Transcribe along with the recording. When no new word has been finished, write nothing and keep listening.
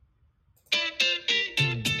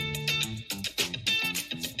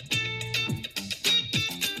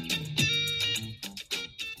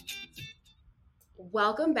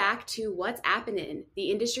Welcome back to What's Appenin,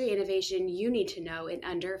 the industry innovation you need to know in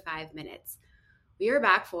under 5 minutes. We are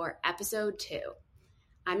back for episode 2.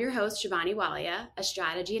 I'm your host, Shivani Walia, a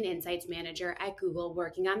strategy and insights manager at Google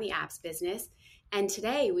working on the apps business. And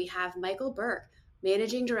today we have Michael Burke,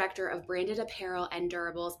 managing director of branded apparel and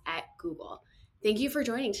durables at Google. Thank you for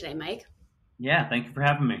joining today, Mike. Yeah, thank you for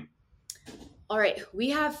having me. All right,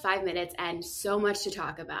 we have 5 minutes and so much to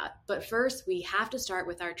talk about. But first, we have to start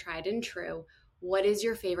with our tried and true. What is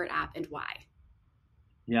your favorite app and why?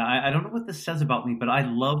 Yeah, I don't know what this says about me, but I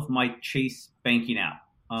love my Chase banking app,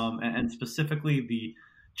 and specifically the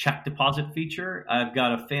check deposit feature. I've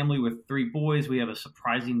got a family with 3 boys. We have a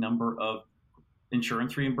surprising number of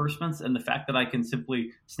insurance reimbursements, and the fact that I can simply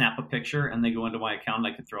snap a picture and they go into my account and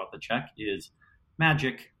I can throw out the check is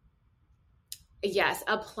magic. Yes,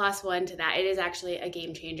 a +1 to that. It is actually a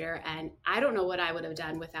game changer, and I don't know what I would have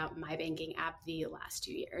done without my banking app the last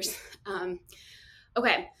 2 years.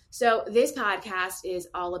 Okay, so this podcast is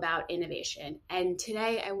all about innovation, and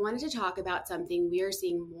today I wanted to talk about something we are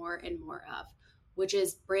seeing more and more of, which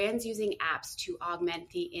is brands using apps to augment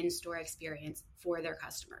the in-store experience for their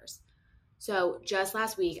customers. So just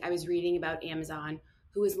last week, I was reading about Amazon,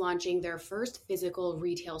 who is launching their first physical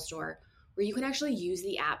retail store where you can actually use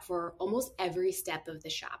the app for almost every step of the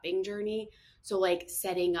shopping journey. So like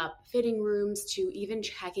setting up fitting rooms to even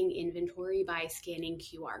checking inventory by scanning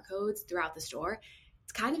QR codes throughout the store.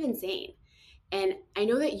 It's kind of insane. And I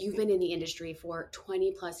know that you've been in the industry for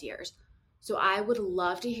 20 plus years. So I would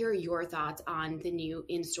love to hear your thoughts on the new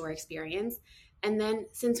in-store experience. And then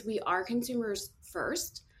since we are consumers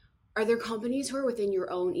first, are there companies who are within your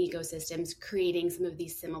own ecosystems creating some of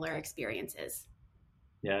these similar experiences?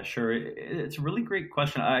 Yeah, sure. It's a really great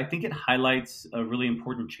question. I think it highlights a really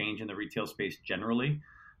important change in the retail space generally.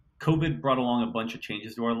 COVID brought along a bunch of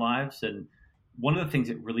changes to our lives, and one of the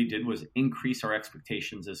things it really did was increase our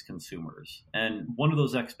expectations as consumers. And one of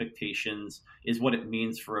those expectations is what it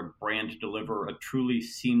means for a brand to deliver a truly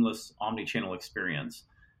seamless omni-channel experience.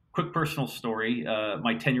 Quick personal story.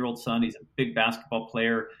 My 10-year-old son, he's a big basketball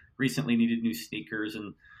player, recently needed new sneakers,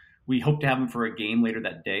 and we hoped to have him for a game later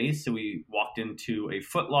that day. So we walked into a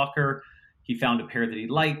Foot Locker. He found a pair that he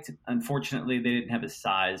liked. Unfortunately, they didn't have his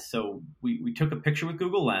size. So we took a picture with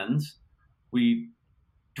Google Lens. We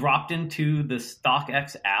dropped into the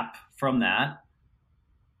StockX app from that.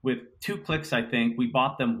 With 2 clicks, I think, we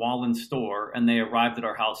bought them while in store, and they arrived at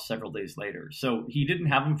our house several days later. So he didn't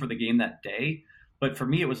have them for the game that day. But for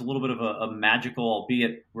me, it was a little bit of a magical,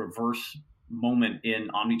 albeit reverse moment in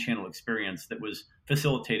omni-channel experience that was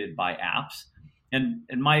facilitated by apps. And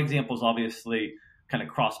my example is obviously kind of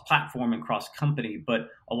cross-platform and cross-company, but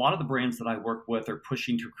a lot of the brands that I work with are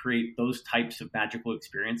pushing to create those types of magical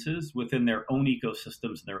experiences within their own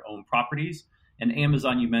ecosystems and their own properties. And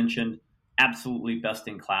Amazon, you mentioned, absolutely best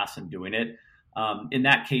in class in doing it. In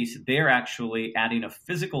that case, they're actually adding a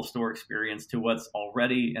physical store experience to what's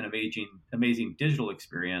already an amazing digital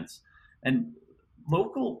experience. And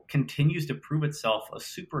local continues to prove itself a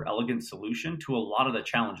super elegant solution to a lot of the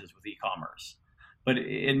challenges with e-commerce. But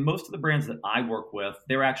in most of the brands that I work with,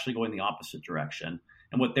 they're actually going the opposite direction.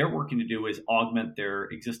 And what they're working to do is augment their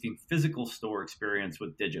existing physical store experience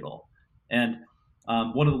with digital. And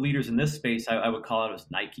one of the leaders in this space, I would call it as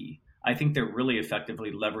Nike. I think they're really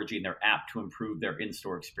effectively leveraging their app to improve their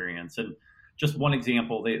in-store experience. And just one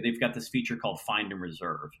example, they've got this feature called Find and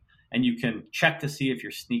Reserve. And you can check to see if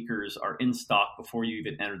your sneakers are in stock before you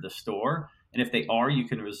even enter the store. And if they are, you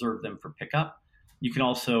can reserve them for pickup. You can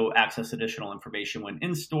also access additional information when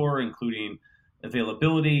in store, including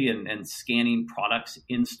availability and scanning products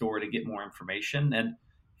in store to get more information. And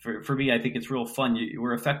for me, I think it's real fun.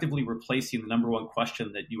 We're effectively replacing the number one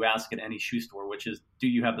question that you ask at any shoe store, which is, do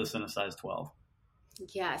you have this in a size 12?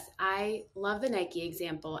 Yes, I love the Nike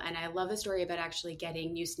example, and I love the story about actually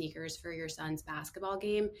getting new sneakers for your son's basketball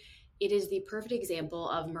game. It is the perfect example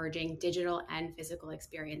of merging digital and physical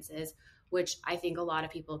experiences, which I think a lot of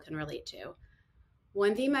people can relate to.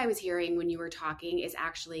 One theme I was hearing when you were talking is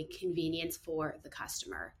actually convenience for the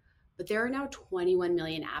customer. But there are now 21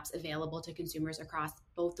 million apps available to consumers across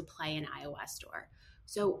both the Play and iOS store.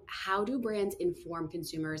 So how do brands inform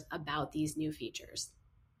consumers about these new features?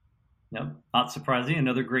 Yep, not surprising.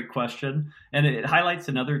 Another great question. And it highlights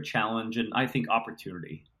another challenge and I think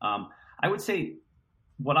opportunity. I would say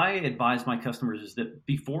what I advise my customers is that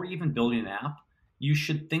before even building an app, you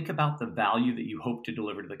should think about the value that you hope to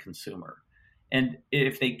deliver to the consumer. And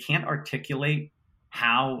if they can't articulate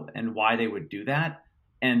how and why they would do that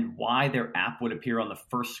and why their app would appear on the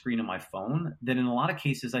first screen of my phone, then in a lot of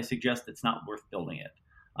cases, I suggest it's not worth building it.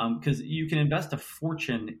 Because you can invest a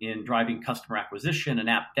fortune in driving customer acquisition and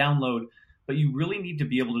app download, but you really need to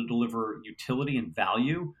be able to deliver utility and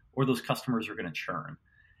value, or those customers are going to churn.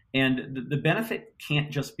 And the benefit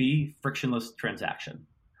can't just be frictionless transaction.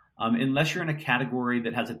 Unless you're in a category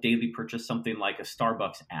that has a daily purchase, something like a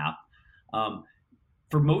Starbucks app,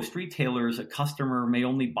 for most retailers, a customer may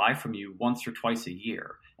only buy from you once or twice a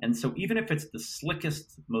year. And so even if it's the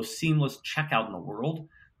slickest, most seamless checkout in the world,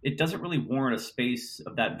 it doesn't really warrant a space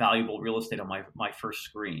of that valuable real estate on my first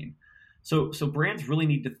screen. So brands really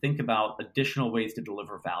need to think about additional ways to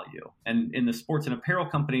deliver value. And in the sports and apparel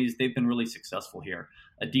companies, they've been really successful here.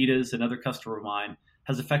 Adidas, another customer of mine,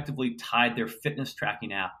 has effectively tied their fitness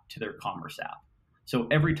tracking app to their commerce app. So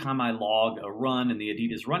every time I log a run in the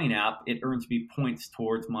Adidas running app, it earns me points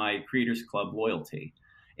towards my Creators Club loyalty.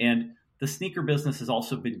 And the sneaker business has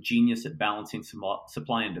also been genius at balancing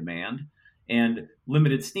supply and demand. And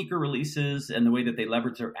limited sneaker releases and the way that they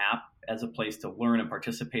leverage their app as a place to learn and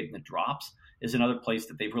participate in the drops is another place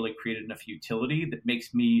that they've really created enough utility that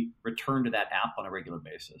makes me return to that app on a regular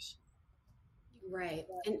basis. Right.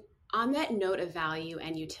 And on that note of value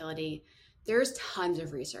and utility, there's tons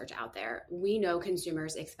of research out there. We know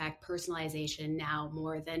consumers expect personalization now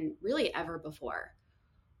more than really ever before.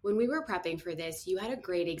 When we were prepping for this, you had a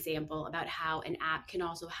great example about how an app can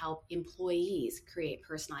also help employees create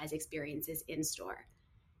personalized experiences in store.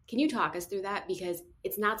 Can you talk us through that? Because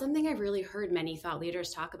it's not something I've really heard many thought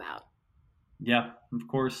leaders talk about. Yeah, of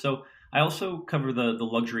course. So I also cover the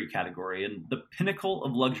luxury category, and the pinnacle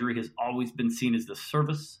of luxury has always been seen as the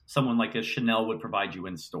service someone like a Chanel would provide you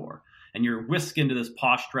in store. And you're whisked into this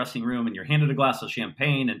posh dressing room and you're handed a glass of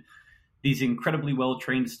champagne, and these incredibly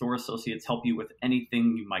well-trained store associates help you with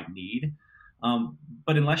anything you might need.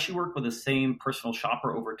 But unless you work with the same personal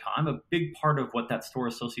shopper over time, a big part of what that store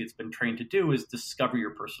associate's been trained to do is discover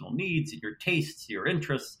your personal needs, your tastes, your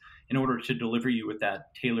interests, in order to deliver you with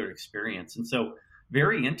that tailored experience. And so,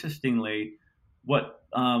 very interestingly, what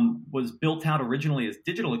was built out originally as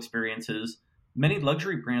digital experiences, many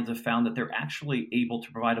luxury brands have found that they're actually able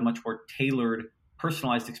to provide a much more tailored,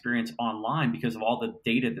 personalized experience online because of all the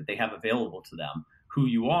data that they have available to them. Who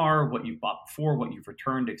you are, what you've bought before, what you've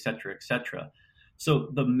returned, et cetera, et cetera. So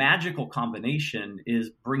the magical combination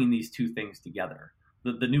is bringing these two things together.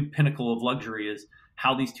 The new pinnacle of luxury is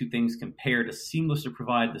how these two things compare to seamlessly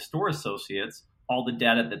provide the store associates all the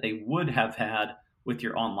data that they would have had with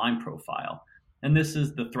your online profile. And this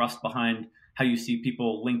is the thrust behind how you see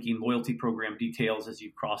people linking loyalty program details as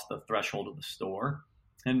you cross the threshold of the store.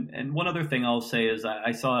 And one other thing I'll say is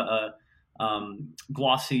I saw a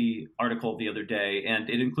glossy article the other day, and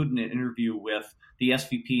it included an interview with the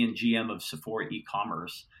SVP and GM of Sephora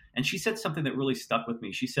e-commerce. And she said something that really stuck with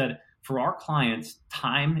me. She said, for our clients,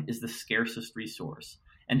 time is the scarcest resource.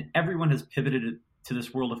 And everyone has pivoted to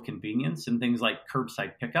this world of convenience and things like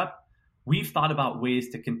curbside pickup. We've thought about ways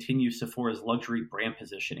to continue Sephora's luxury brand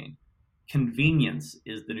positioning. Convenience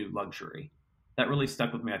is the new luxury. That really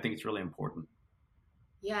stuck with me. I think it's really important.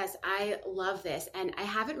 Yes, I love this. And I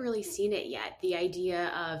haven't really seen it yet. The idea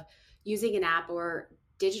of using an app or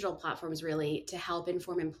digital platforms really to help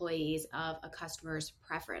inform employees of a customer's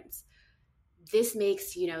preference. This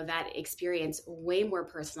makes, that experience way more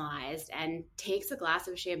personalized and takes a glass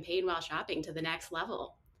of champagne while shopping to the next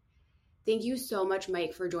level. Thank you so much,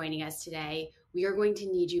 Mike, for joining us today. We are going to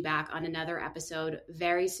need you back on another episode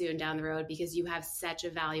very soon down the road because you have such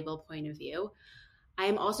a valuable point of view. I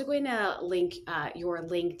am also going to link your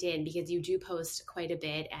LinkedIn because you do post quite a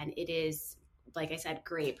bit, and it is, like I said,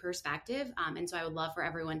 great perspective. And so I would love for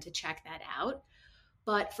everyone to check that out.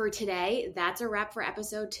 But for today, that's a wrap for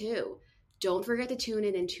episode 2. Don't forget to tune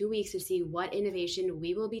in 2 weeks to see what innovation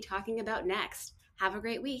we will be talking about next. Have a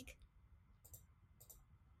great week.